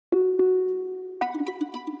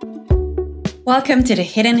Welcome to the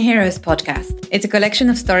Hidden Heroes podcast. It's a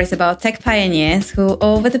collection of stories about tech pioneers who,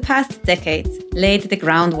 over the past decades, laid the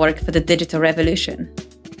groundwork for the digital revolution.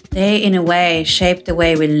 They, in a way, shaped the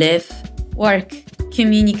way we live, work,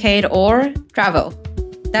 communicate, or travel.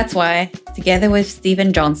 That's why, together with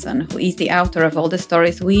Stephen Johnson, who is the author of all the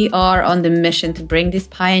stories, we are on the mission to bring these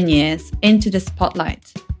pioneers into the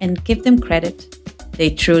spotlight and give them credit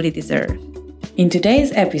they truly deserve. In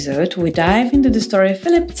today's episode, we dive into the story of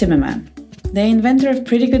Philip Zimmermann, the inventor of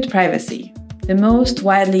Pretty Good Privacy, the most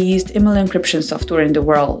widely used email encryption software in the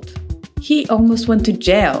world. He almost went to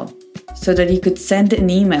jail so that he could send an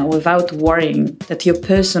email without worrying that your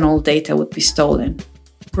personal data would be stolen.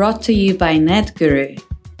 Brought to you by Netguru.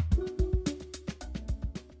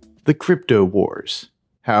 The Crypto Wars.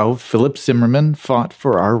 How Philip Zimmermann fought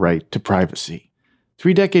for our right to privacy.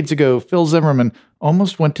 3 decades ago, Phil Zimmermann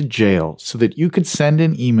almost went to jail so that you could send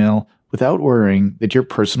an email without worrying that your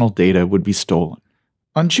personal data would be stolen.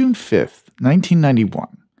 On June 5th,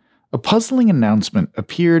 1991, a puzzling announcement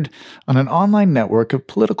appeared on an online network of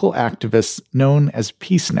political activists known as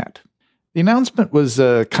PeaceNet. The announcement was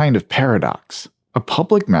a kind of paradox, a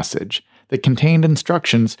public message that contained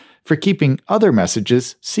instructions for keeping other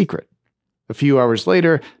messages secret. A few hours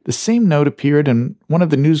later, the same note appeared in one of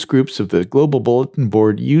the news groups of the global bulletin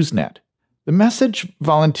board Usenet. The message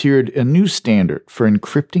volunteered a new standard for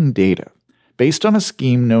encrypting data based on a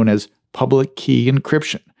scheme known as public key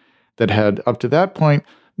encryption that had, up to that point,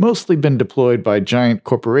 mostly been deployed by giant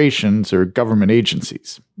corporations or government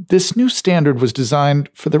agencies. This new standard was designed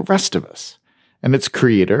for the rest of us, and its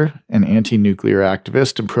creator, an anti-nuclear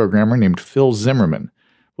activist and programmer named Phil Zimmermann,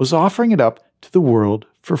 was offering it up to the world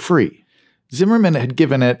for free. Zimmermann had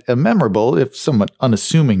given it a memorable, if somewhat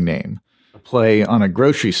unassuming name, a play on a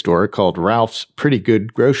grocery store called Ralph's Pretty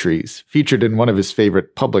Good Groceries, featured in one of his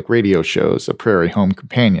favorite public radio shows, A Prairie Home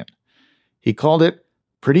Companion. He called it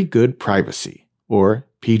Pretty Good Privacy, or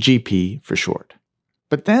PGP for short.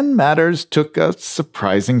 But then matters took a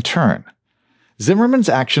surprising turn. Zimmermann's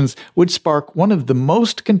actions would spark one of the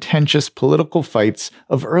most contentious political fights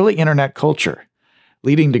of early internet culture,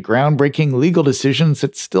 leading to groundbreaking legal decisions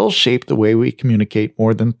that still shape the way we communicate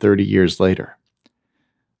more than 30 years later.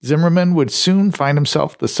 Zimmermann would soon find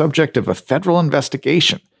himself the subject of a federal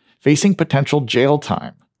investigation, facing potential jail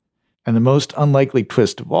time. And the most unlikely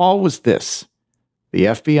twist of all was this. The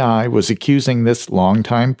FBI was accusing this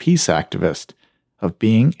longtime peace activist of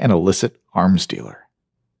being an illicit arms dealer.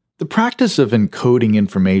 The practice of encoding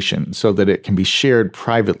information so that it can be shared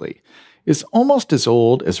privately is almost as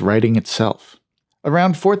old as writing itself.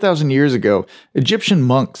 Around 4,000 years ago, Egyptian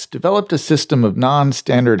monks developed a system of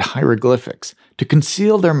non-standard hieroglyphics to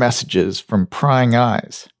conceal their messages from prying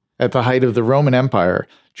eyes. At the height of the Roman Empire,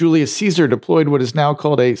 Julius Caesar deployed what is now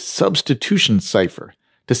called a substitution cipher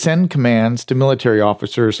to send commands to military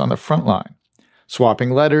officers on the front line,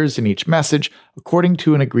 swapping letters in each message according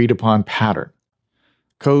to an agreed-upon pattern.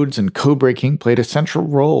 Codes and code-breaking played a central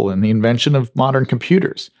role in the invention of modern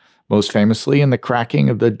computers, most famously in the cracking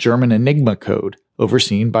of the German Enigma code,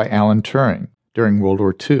 overseen by Alan Turing during World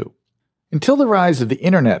War II. Until the rise of the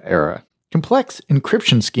Internet era, complex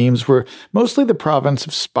encryption schemes were mostly the province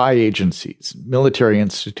of spy agencies, military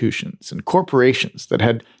institutions, and corporations that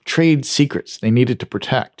had trade secrets they needed to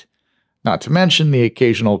protect, not to mention the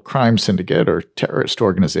occasional crime syndicate or terrorist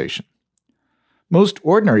organization. Most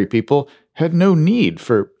ordinary people had no need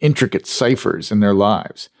for intricate ciphers in their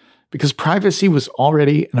lives, because privacy was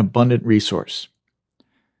already an abundant resource.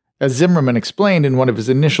 As Zimmermann explained in one of his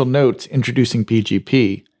initial notes introducing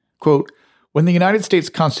PGP, quote, "When the United States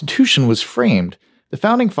Constitution was framed, the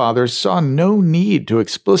Founding Fathers saw no need to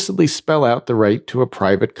explicitly spell out the right to a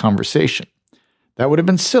private conversation. That would have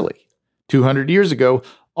been silly. 200 years ago,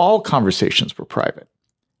 all conversations were private.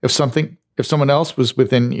 If someone else was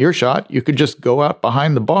within earshot, you could just go out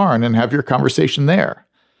behind the barn and have your conversation there.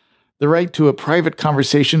 The right to a private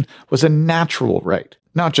conversation was a natural right,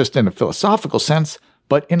 not just in a philosophical sense,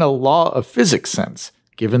 but in a law of physics sense,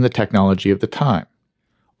 given the technology of the time."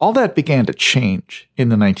 All that began to change in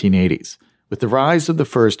the 1980s, with the rise of the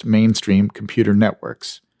first mainstream computer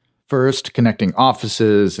networks, first connecting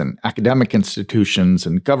offices and academic institutions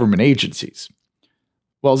and government agencies.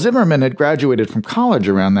 While Zimmermann had graduated from college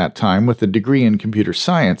around that time with a degree in computer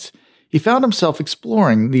science, he found himself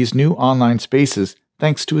exploring these new online spaces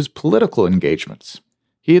thanks to his political engagements.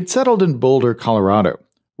 He had settled in Boulder, Colorado,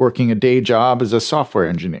 working a day job as a software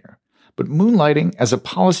engineer, but moonlighting as a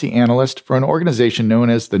policy analyst for an organization known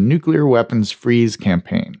as the Nuclear Weapons Freeze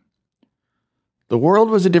Campaign. The world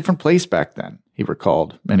was a different place back then, he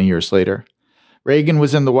recalled many years later. Reagan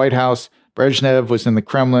was in the White House, Brezhnev was in the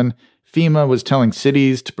Kremlin, FEMA was telling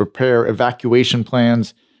cities to prepare evacuation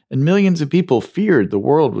plans, and millions of people feared the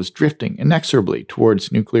world was drifting inexorably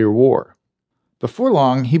towards nuclear war. Before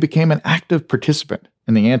long, he became an active participant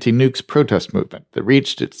in the anti-nukes protest movement that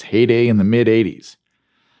reached its heyday in the mid-'80s.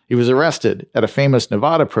 He was arrested at a famous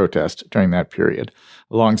Nevada protest during that period,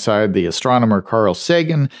 alongside the astronomer Carl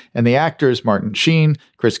Sagan and the actors Martin Sheen,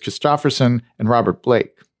 Chris Christopherson, and Robert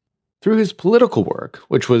Blake. Through his political work,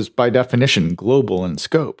 which was by definition global in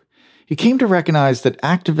scope, he came to recognize that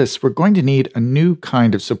activists were going to need a new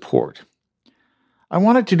kind of support. I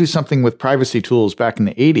wanted to do something with privacy tools back in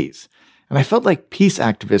the 80s, and I felt like peace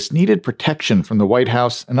activists needed protection from the White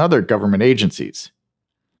House and other government agencies.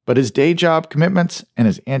 But his day job commitments and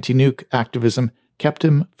his anti-nuke activism kept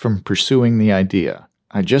him from pursuing the idea.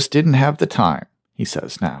 I just didn't have the time, he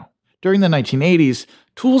says now. During the 1980s,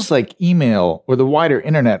 tools like email or the wider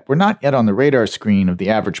internet were not yet on the radar screen of the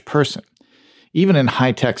average person, even in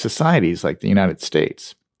high-tech societies like the United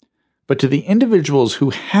States. But to the individuals who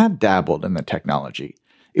had dabbled in the technology,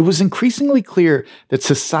 it was increasingly clear that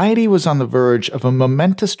society was on the verge of a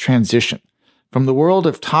momentous transition from the world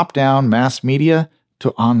of top-down mass media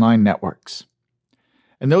to online networks.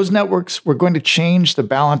 And those networks were going to change the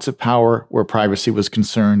balance of power where privacy was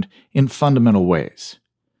concerned in fundamental ways.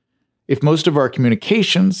 If most of our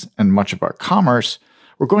communications and much of our commerce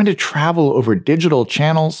were going to travel over digital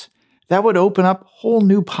channels, that would open up whole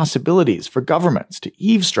new possibilities for governments to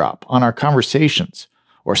eavesdrop on our conversations,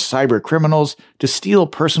 or cyber criminals to steal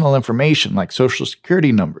personal information like social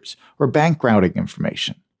security numbers or bank routing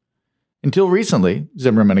information. Until recently,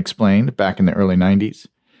 Zimmermann explained back in the early 90s,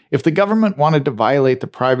 if the government wanted to violate the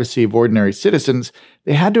privacy of ordinary citizens,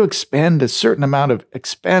 they had to expend a certain amount of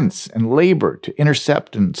expense and labor to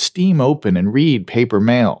intercept and steam open and read paper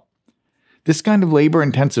mail. This kind of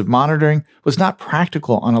labor-intensive monitoring was not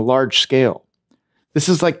practical on a large scale. This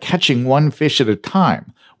is like catching one fish at a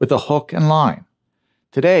time with a hook and line.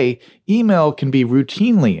 Today, email can be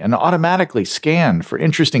routinely and automatically scanned for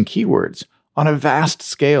interesting keywords on a vast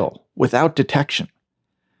scale without detection.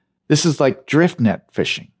 This is like drift net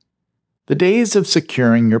fishing. The days of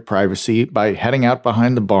securing your privacy by heading out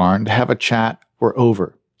behind the barn to have a chat were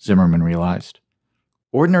over, Zimmermann realized.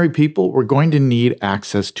 Ordinary people were going to need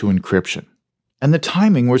access to encryption. And the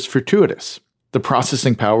timing was fortuitous. The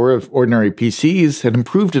processing power of ordinary PCs had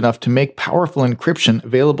improved enough to make powerful encryption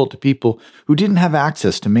available to people who didn't have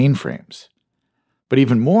access to mainframes. But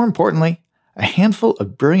even more importantly, a handful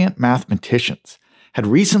of brilliant mathematicians had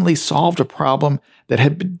recently solved a problem that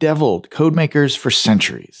had bedeviled codemakers for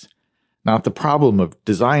centuries. Not the problem of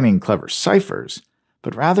designing clever ciphers,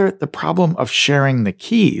 but rather the problem of sharing the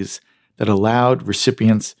keys that allowed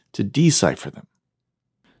recipients to decipher them.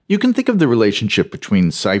 You can think of the relationship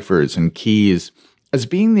between ciphers and keys as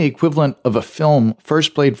being the equivalent of a film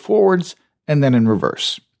first played forwards and then in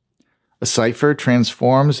reverse. A cipher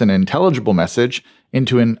transforms an intelligible message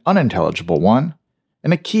into an unintelligible one,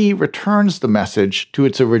 and a key returns the message to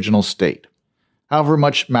its original state. However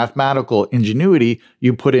much mathematical ingenuity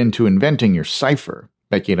you put into inventing your cipher,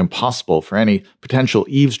 making it impossible for any potential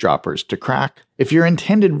eavesdroppers to crack, if your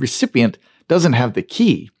intended recipient doesn't have the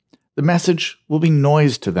key, the message will be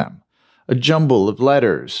noise to them, a jumble of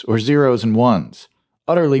letters or zeros and ones,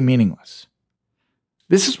 utterly meaningless.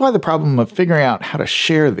 This is why the problem of figuring out how to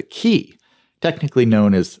share the key, technically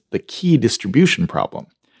known as the key distribution problem,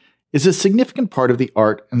 is a significant part of the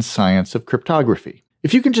art and science of cryptography.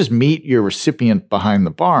 If you can just meet your recipient behind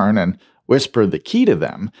the barn and whisper the key to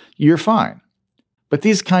them, you're fine. But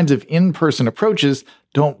these kinds of in-person approaches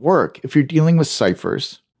don't work if you're dealing with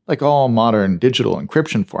ciphers, like all modern digital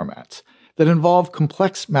encryption formats, that involve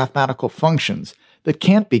complex mathematical functions that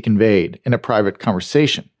can't be conveyed in a private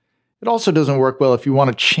conversation. It also doesn't work well if you want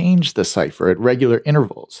to change the cipher at regular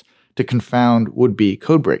intervals to confound would-be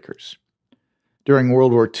codebreakers. During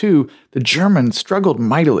World War II, the Germans struggled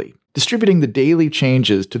mightily, distributing the daily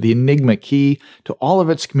changes to the Enigma key to all of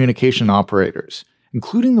its communication operators,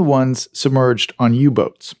 including the ones submerged on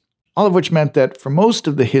U-boats, all of which meant that for most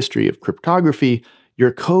of the history of cryptography,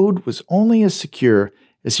 your code was only as secure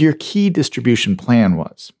as your key distribution plan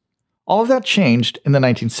was. All of that changed in the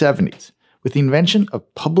 1970s with the invention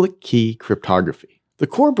of public key cryptography. The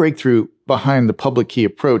core breakthrough behind the public key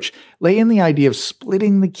approach lay in the idea of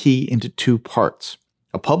splitting the key into two parts,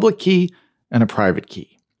 a public key and a private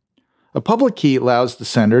key. A public key allows the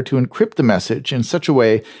sender to encrypt the message in such a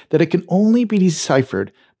way that it can only be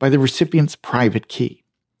deciphered by the recipient's private key.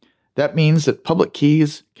 That means that public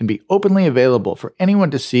keys can be openly available for anyone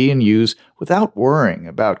to see and use without worrying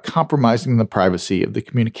about compromising the privacy of the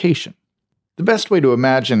communication. The best way to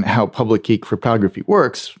imagine how public key cryptography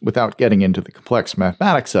works, without getting into the complex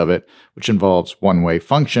mathematics of it, which involves one-way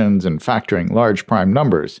functions and factoring large prime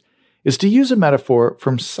numbers, is to use a metaphor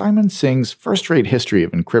from Simon Singh's first-rate history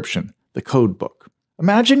of encryption, the code book.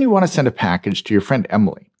 Imagine you want to send a package to your friend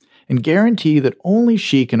Emily and guarantee that only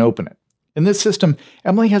she can open it. In this system,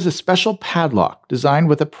 Emily has a special padlock designed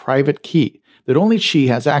with a private key that only she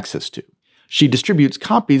has access to. She distributes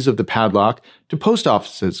copies of the padlock to post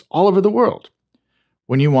offices all over the world.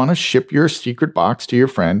 When you want to ship your secret box to your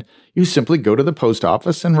friend, you simply go to the post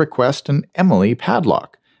office and request an Emily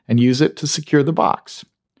padlock and use it to secure the box.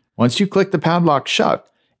 Once you click the padlock shut,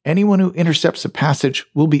 anyone who intercepts a passage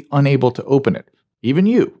will be unable to open it. Even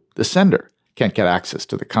you, the sender, can't get access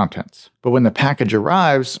to the contents. But when the package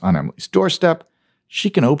arrives on Emily's doorstep, she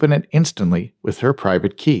can open it instantly with her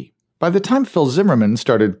private key. By the time Phil Zimmermann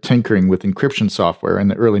started tinkering with encryption software in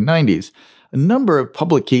the early 90s, a number of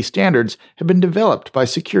public key standards had been developed by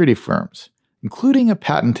security firms, including a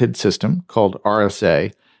patented system called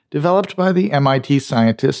RSA, developed by the MIT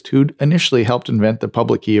scientist who'd initially helped invent the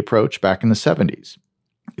public key approach back in the 70s.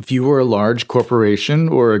 If you were a large corporation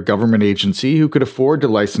or a government agency who could afford to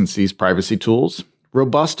license these privacy tools,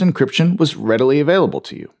 robust encryption was readily available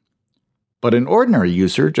to you. But an ordinary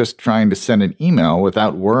user just trying to send an email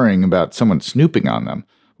without worrying about someone snooping on them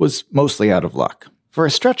was mostly out of luck. For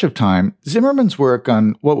a stretch of time, Zimmermann's work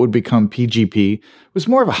on what would become PGP was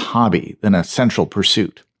more of a hobby than a central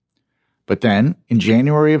pursuit. But then, in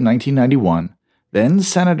January of 1991,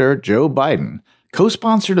 then-Senator Joe Biden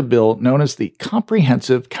co-sponsored a bill known as the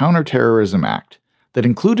Comprehensive Counterterrorism Act that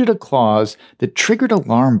included a clause that triggered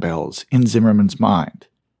alarm bells in Zimmermann's mind,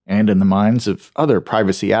 and in the minds of other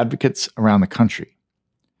privacy advocates around the country.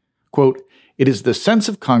 Quote, "It is the sense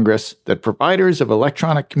of Congress that providers of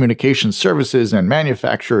electronic communication services and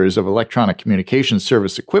manufacturers of electronic communication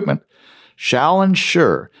service equipment shall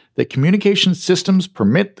ensure that communication systems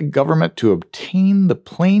permit the government to obtain the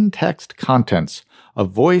plain text contents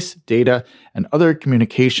of voice, data, and other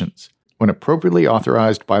communications when appropriately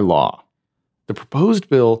authorized by law." The proposed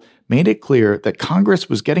bill made it clear that Congress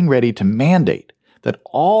was getting ready to mandate that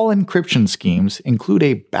all encryption schemes include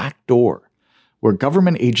a backdoor where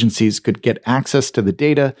government agencies could get access to the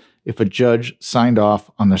data if a judge signed off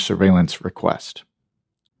on the surveillance request.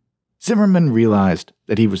 Zimmermann realized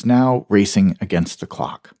that he was now racing against the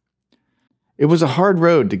clock. "It was a hard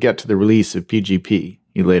road to get to the release of PGP,"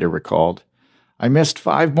 he later recalled. "I missed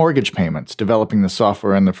 5 mortgage payments developing the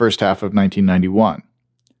software in the first half of 1991.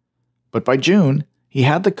 But by June, he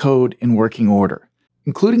had the code in working order,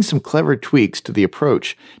 including some clever tweaks to the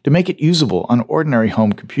approach to make it usable on ordinary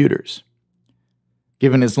home computers.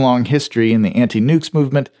 Given his long history in the anti-nukes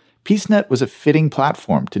movement, PeaceNet was a fitting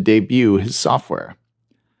platform to debut his software.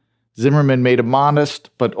 Zimmermann made a modest,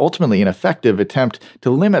 but ultimately ineffective attempt to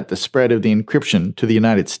limit the spread of the encryption to the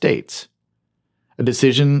United States, a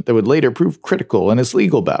decision that would later prove critical in his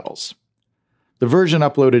legal battles. The version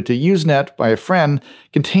uploaded to Usenet by a friend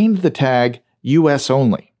contained the tag US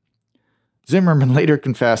only. Zimmermann later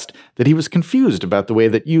confessed that he was confused about the way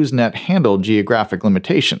that Usenet handled geographic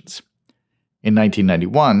limitations. In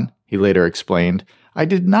 1991, he later explained, "I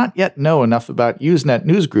did not yet know enough about Usenet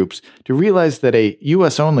newsgroups to realize that a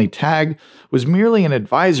US-only tag was merely an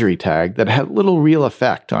advisory tag that had little real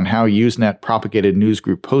effect on how Usenet propagated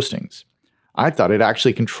newsgroup postings. I thought it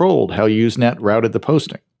actually controlled how Usenet routed the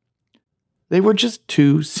posting." They were just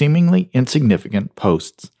 2 seemingly insignificant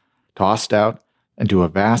posts, tossed out into a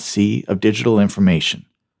vast sea of digital information,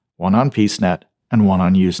 one on PeaceNet and one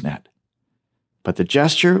on Usenet. But the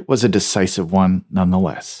gesture was a decisive one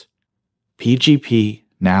nonetheless. PGP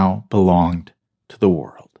now belonged to the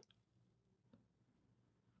world.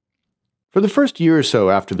 For the first year or so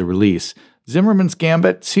after the release, Zimmermann's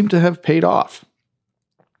gambit seemed to have paid off.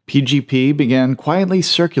 PGP began quietly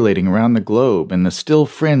circulating around the globe in the still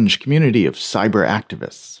fringe community of cyber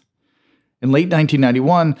activists. In late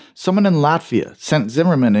 1991, someone in Latvia sent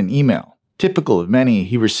Zimmermann an email, typical of many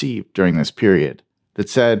he received during this period, that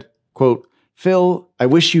said, quote, "Phil, I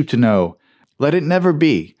wish you to know, let it never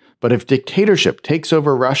be, but if dictatorship takes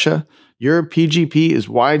over Russia, your PGP is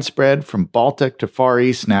widespread from Baltic to Far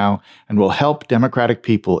East now and will help democratic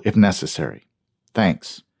people if necessary.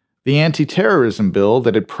 Thanks." The anti-terrorism bill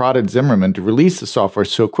that had prodded Zimmermann to release the software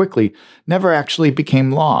so quickly never actually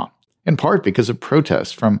became law, in part because of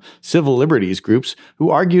protests from civil liberties groups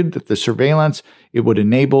who argued that the surveillance it would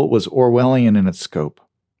enable was Orwellian in its scope.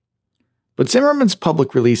 But Zimmermann's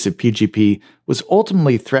public release of PGP was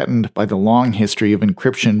ultimately threatened by the long history of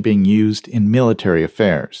encryption being used in military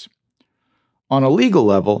affairs. On a legal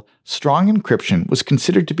level, strong encryption was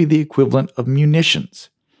considered to be the equivalent of munitions,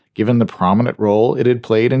 given the prominent role it had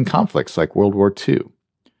played in conflicts like World War II.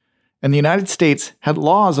 And the United States had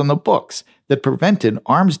laws on the books that prevented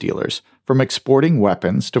arms dealers from exporting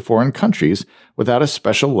weapons to foreign countries without a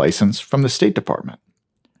special license from the State Department.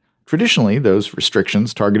 Traditionally, those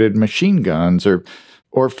restrictions targeted machine guns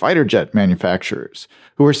or fighter jet manufacturers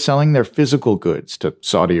who were selling their physical goods to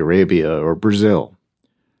Saudi Arabia or Brazil.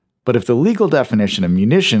 But if the legal definition of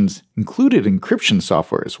munitions included encryption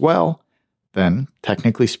software as well, then,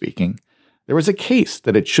 technically speaking, there was a case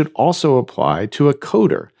that it should also apply to a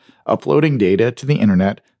coder uploading data to the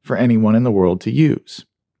internet for anyone in the world to use.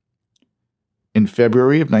 In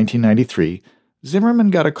February of 1993, Zimmermann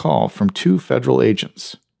got a call from two federal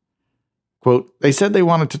agents. Quote, "They said they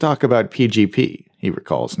wanted to talk about PGP," he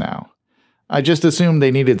recalls now. "I just assumed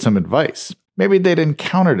they needed some advice. Maybe they'd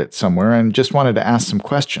encountered it somewhere and just wanted to ask some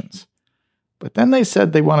questions. But then they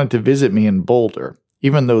said they wanted to visit me in Boulder,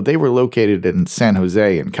 even though they were located in San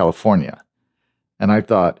Jose in California. And I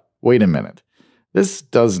thought, wait a minute, this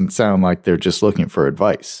doesn't sound like they're just looking for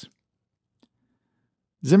advice."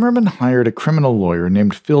 Zimmermann hired a criminal lawyer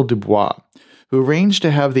named Phil Dubois, who arranged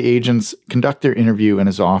to have the agents conduct their interview in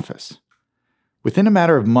his office. Within a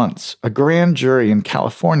matter of months, a grand jury in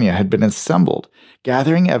California had been assembled,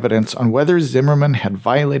 gathering evidence on whether Zimmermann had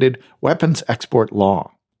violated weapons export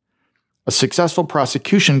law. A successful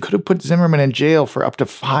prosecution could have put Zimmermann in jail for up to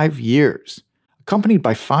 5 years, accompanied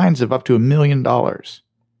by fines of up to $1 million.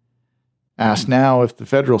 Asked now if the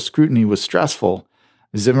federal scrutiny was stressful,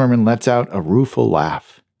 Zimmermann lets out a rueful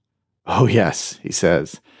laugh. "Oh yes," he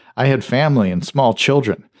says, "I had family and small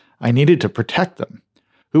children. I needed to protect them.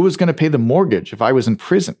 Who was going to pay the mortgage if I was in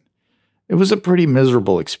prison? It was a pretty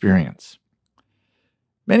miserable experience."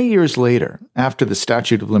 Many years later, after the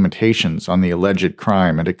statute of limitations on the alleged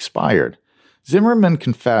crime had expired, Zimmermann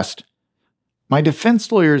confessed, "My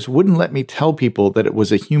defense lawyers wouldn't let me tell people that it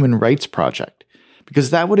was a human rights project, because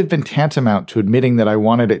that would have been tantamount to admitting that I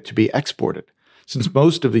wanted it to be exported, since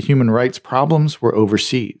most of the human rights problems were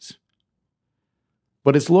overseas."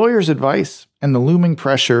 But his lawyer's advice and the looming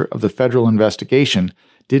pressure of the federal investigation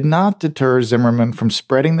did not deter Zimmermann from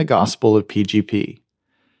spreading the gospel of PGP.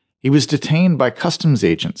 He was detained by customs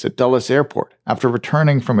agents at Dulles Airport after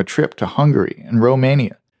returning from a trip to Hungary and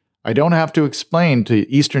Romania. "I don't have to explain to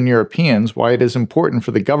Eastern Europeans why it is important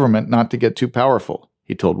for the government not to get too powerful,"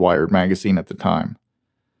 he told Wired magazine at the time.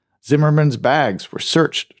 Zimmermann's bags were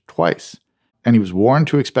searched twice, and he was warned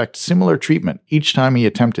to expect similar treatment each time he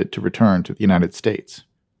attempted to return to the United States.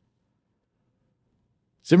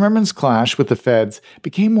 Zimmermann's clash with the feds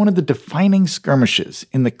became one of the defining skirmishes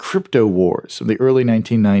in the crypto wars of the early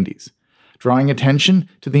 1990s, drawing attention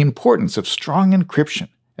to the importance of strong encryption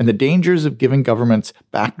and the dangers of giving governments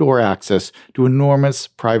backdoor access to enormous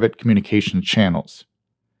private communication channels.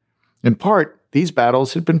 In part, these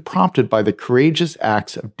battles had been prompted by the courageous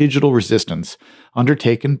acts of digital resistance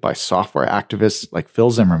undertaken by software activists like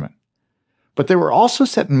Phil Zimmermann. But they were also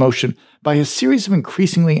set in motion by a series of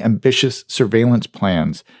increasingly ambitious surveillance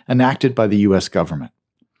plans enacted by the U.S. government.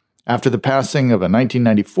 After the passing of a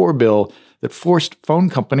 1994 bill that forced phone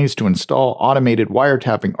companies to install automated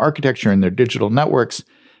wiretapping architecture in their digital networks,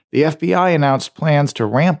 the FBI announced plans to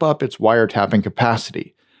ramp up its wiretapping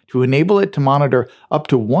capacity to enable it to monitor up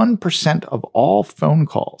to 1% of all phone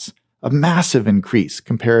calls, a massive increase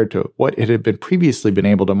compared to what it had previously been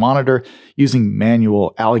able to monitor using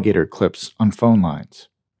manual alligator clips on phone lines.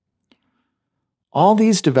 All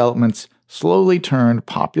these developments slowly turned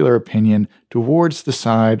popular opinion towards the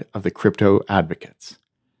side of the crypto advocates.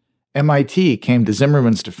 MIT came to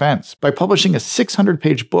Zimmermann's defense by publishing a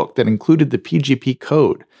 600-page book that included the PGP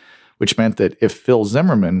code, which meant that if Phil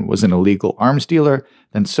Zimmermann was an illegal arms dealer,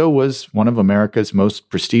 then so was one of America's most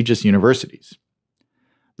prestigious universities.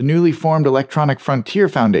 The newly formed Electronic Frontier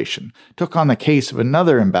Foundation took on the case of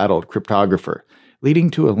another embattled cryptographer, leading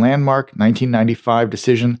to a landmark 1995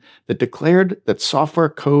 decision that declared that software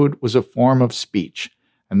code was a form of speech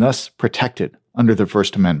and thus protected under the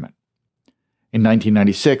First Amendment. In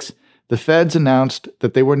 1996, the feds announced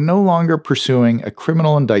that they were no longer pursuing a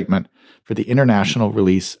criminal indictment for the international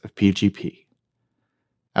release of PGP.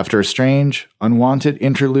 After a strange, unwanted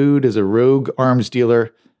interlude as a rogue arms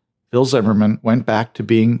dealer, Phil Zimmermann went back to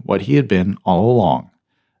being what he had been all along,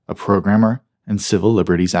 a programmer and civil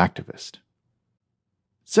liberties activist.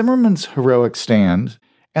 Zimmermann's heroic stand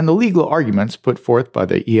and the legal arguments put forth by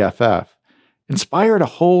the EFF inspired a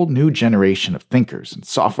whole new generation of thinkers and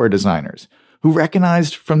software designers who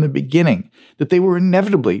recognized from the beginning that they were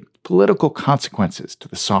inevitably political consequences to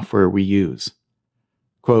the software we use.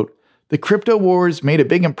 Quote, "The crypto wars made a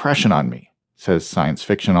big impression on me," says science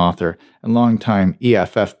fiction author and longtime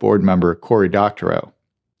EFF board member Cory Doctorow.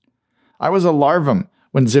 I was a larvum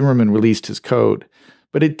when Zimmermann released his code,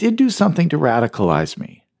 but it did do something to radicalize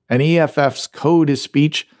me. And EFF's Code is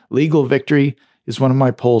Speech, Legal Victory is one of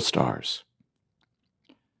my pole stars.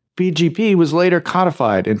 PGP was later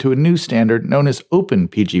codified into a new standard known as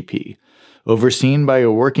OpenPGP, overseen by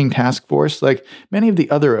a working task force like many of the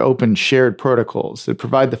other open shared protocols that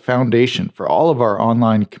provide the foundation for all of our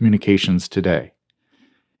online communications today.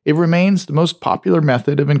 It remains the most popular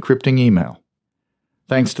method of encrypting email.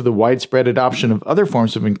 Thanks to the widespread adoption of other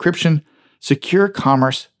forms of encryption, secure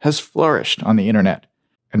commerce has flourished on the internet.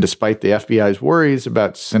 And despite the FBI's worries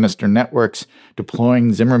about sinister networks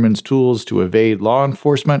deploying Zimmermann's tools to evade law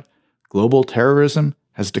enforcement, global terrorism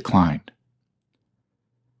has declined.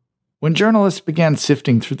 When journalists began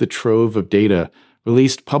sifting through the trove of data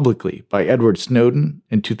released publicly by Edward Snowden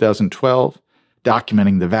in 2012,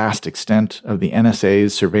 documenting the vast extent of the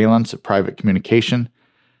NSA's surveillance of private communication,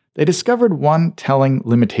 they discovered one telling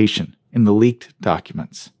limitation in the leaked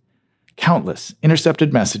documents: countless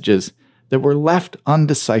intercepted messages that were left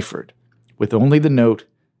undeciphered, with only the note,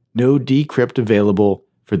 "No decrypt available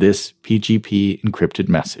for this PGP encrypted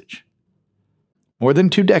message." More than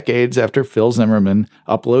 2 decades after Phil Zimmermann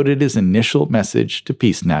uploaded his initial message to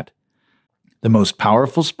PeaceNet, the most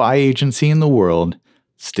powerful spy agency in the world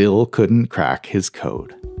still couldn't crack his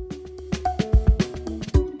code.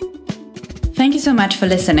 Thank you so much for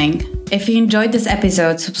listening. If you enjoyed this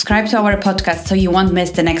episode, subscribe to our podcast so you won't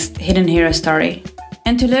miss the next Hidden Hero story.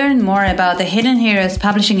 And to learn more about the Hidden Heroes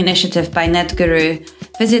publishing initiative by Netguru,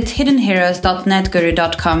 visit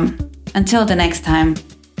hiddenheroes.netguru.com. Until the next time.